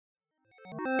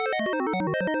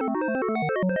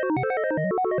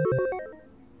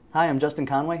Hi, I'm Justin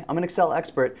Conway. I'm an Excel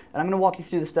expert, and I'm going to walk you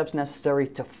through the steps necessary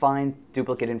to find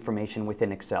duplicate information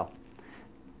within Excel.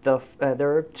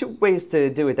 There are two ways to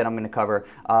do it that I'm going to cover.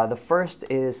 The first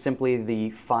is simply the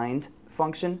find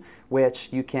function, which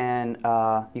you can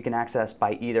access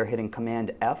by either hitting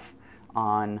Command F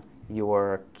on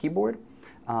your keyboard,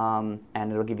 and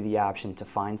it'll give you the option to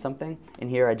find something. In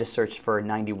here, I just searched for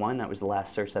 91. That was the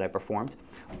last search that I performed.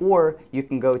 Or you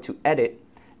can go to Edit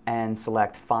and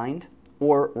select Find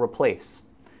or Replace.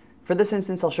 For this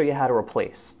instance, I'll show you how to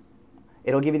replace.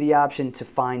 It'll give you the option to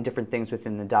find different things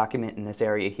within the document in this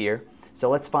area here. So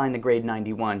let's find the grade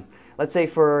 91. Let's say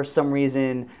for some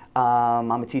reason I'm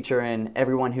a teacher and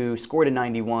everyone who scored a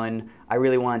 91, I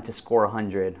really wanted to score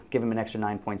 100, give them an extra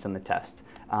 9 points on the test.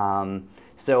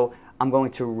 So I'm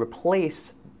going to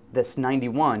replace this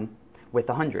 91 with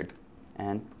 100.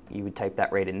 And you would type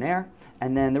that right in there.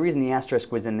 And then the reason the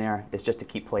asterisk was in there is just to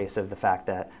keep place of the fact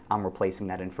that I'm replacing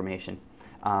that information.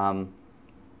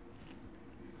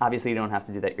 Obviously, you don't have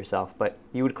to do that yourself, but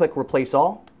you would click Replace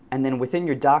All, and then within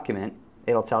your document,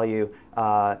 it'll tell you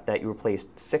that you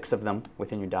replaced 6 of them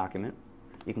within your document.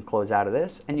 You can close out of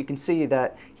this, and you can see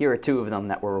that here are 2 of them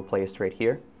that were replaced right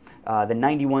here. The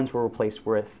 91s were replaced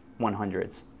with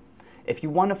 100s. If you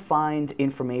want to find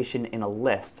information in a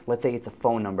list, let's say it's a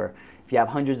phone number. If you have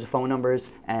hundreds of phone numbers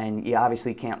and you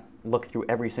obviously can't look through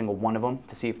every single one of them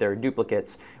to see if there are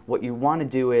duplicates, what you want to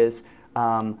do is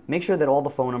make sure that all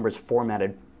the phone numbers are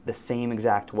formatted the same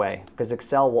exact way, because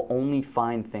Excel will only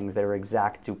find things that are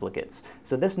exact duplicates.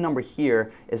 So this number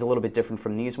here is a little bit different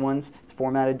from these ones. It's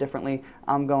formatted differently.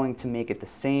 I'm going to make it the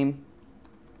same.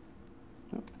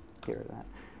 Get rid of that.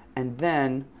 And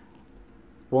then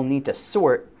we'll need to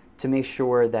sort to make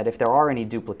sure that if there are any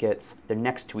duplicates, they're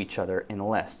next to each other in the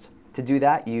list. To do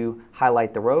that, you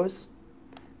highlight the rows,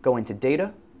 go into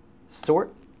Data,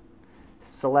 Sort,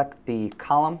 select the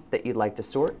column that you'd like to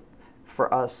sort.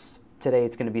 For us today,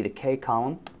 it's going to be the K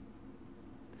column,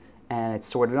 and it's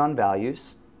sorted on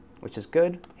values, which is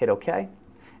good. Hit OK,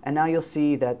 and now you'll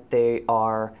see that they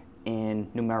are in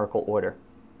numerical order.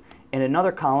 In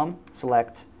another column,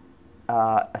 select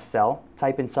a cell,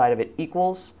 type inside of it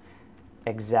equals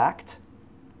exact,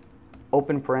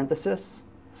 open parenthesis,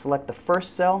 select the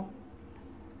first cell,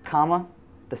 comma,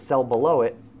 the cell below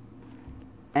it,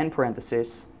 end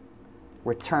parenthesis,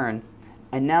 return,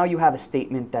 and now you have a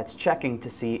statement that's checking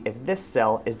to see if this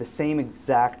cell is the same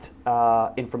exact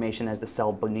information as the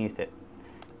cell beneath it.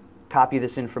 Copy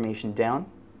this information down,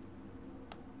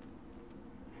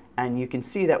 and you can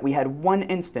see that we had one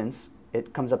instance,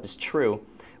 it comes up as true,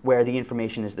 where the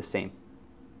information is the same.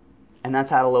 And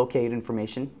that's how to locate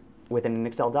information within an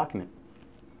Excel document.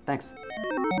 Thanks.